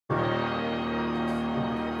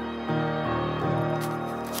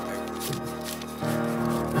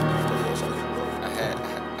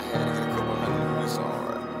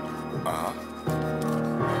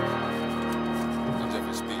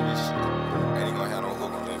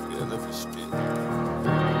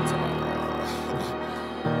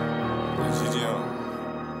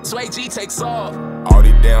Sway G takes all. All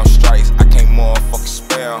these damn strikes, I can't motherfucking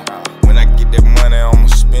spell. When I get that money, I'ma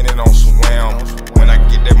spend it on some wham. When I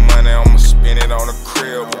get that money, I'ma spend it on a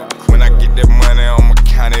crib. When I get that money, I'ma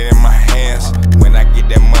count it in my hands. When I get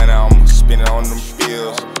that money, I'ma spend it on them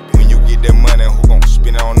bills. When you get that money, who gon'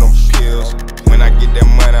 spend it on them pills? When I get that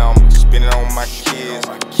money, I'ma spend it on my kids.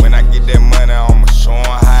 When I get that money, I'ma show 'em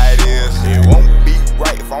how it is. It won't be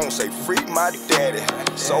right if I don't say free my daddy.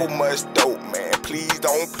 So much dope, man, please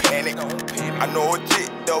don't panic. I know a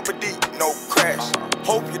jit, double D, no crash.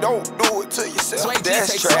 Hope you don't do it to yourself,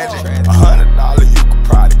 that's tragic. $100 you could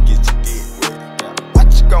probably get your dick with.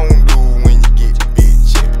 What you gon' do when you get your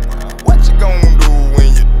bitch check? What you gon' do when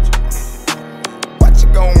you... What you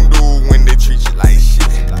gon' do when they treat you like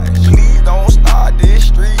shit? Please don't start this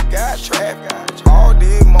street, got traffic. All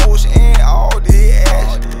this motion and all this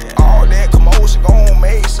action. All that commotion gon'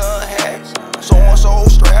 make some happen. So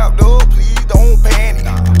strapped up, please don't panic.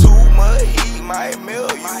 Too much heat might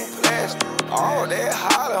melt you plastic. All that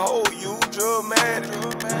holler, hold you dramatic.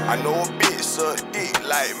 I know a bitch suck dick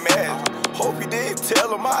like magic. Hope you didn't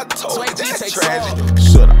tell him I told you, that's tragic.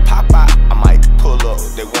 Should I pop out? I might pull up,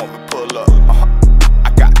 they want me pull up.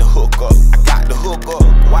 I got the hook up, I got the hook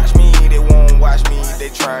up. Watch me, they won't watch me, they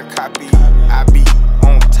try and copy. I be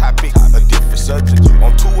on topic, a different subject.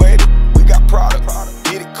 On 280, we got product,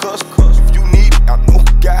 get it custom. If you need it, I know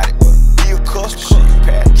who got it. Be a custom,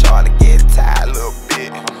 pass try to get tired a little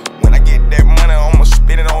bit. When I get that money, I'ma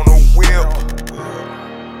spend it on the whip.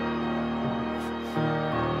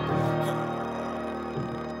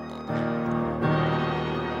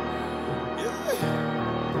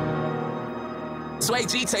 Sway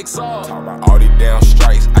G takes all. Talk about all these damn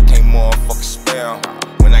strikes, I can't motherfucking spell.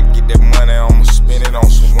 When I get that money, I'ma spend it on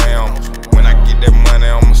some wham. When I get that money,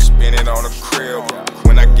 I'ma spend it on a crib.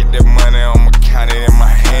 When I get that money, I'ma count it in my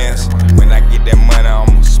hands. When I get that money,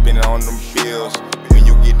 I'ma spend it on them bills. When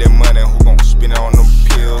you get that money, who gon' spend it on them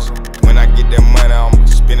pills? When I get that money, I'ma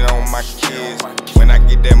spend it on my kids. When I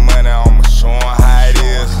get that money, I'ma show 'em how it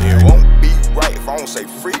is. It won't be right if I don't say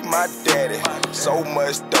free my daddy. So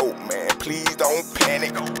much dope, man, please don't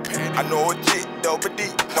panic. I know a jit, double D,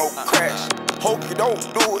 no crash. Hope you don't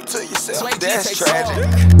do it to yourself, that's tragic.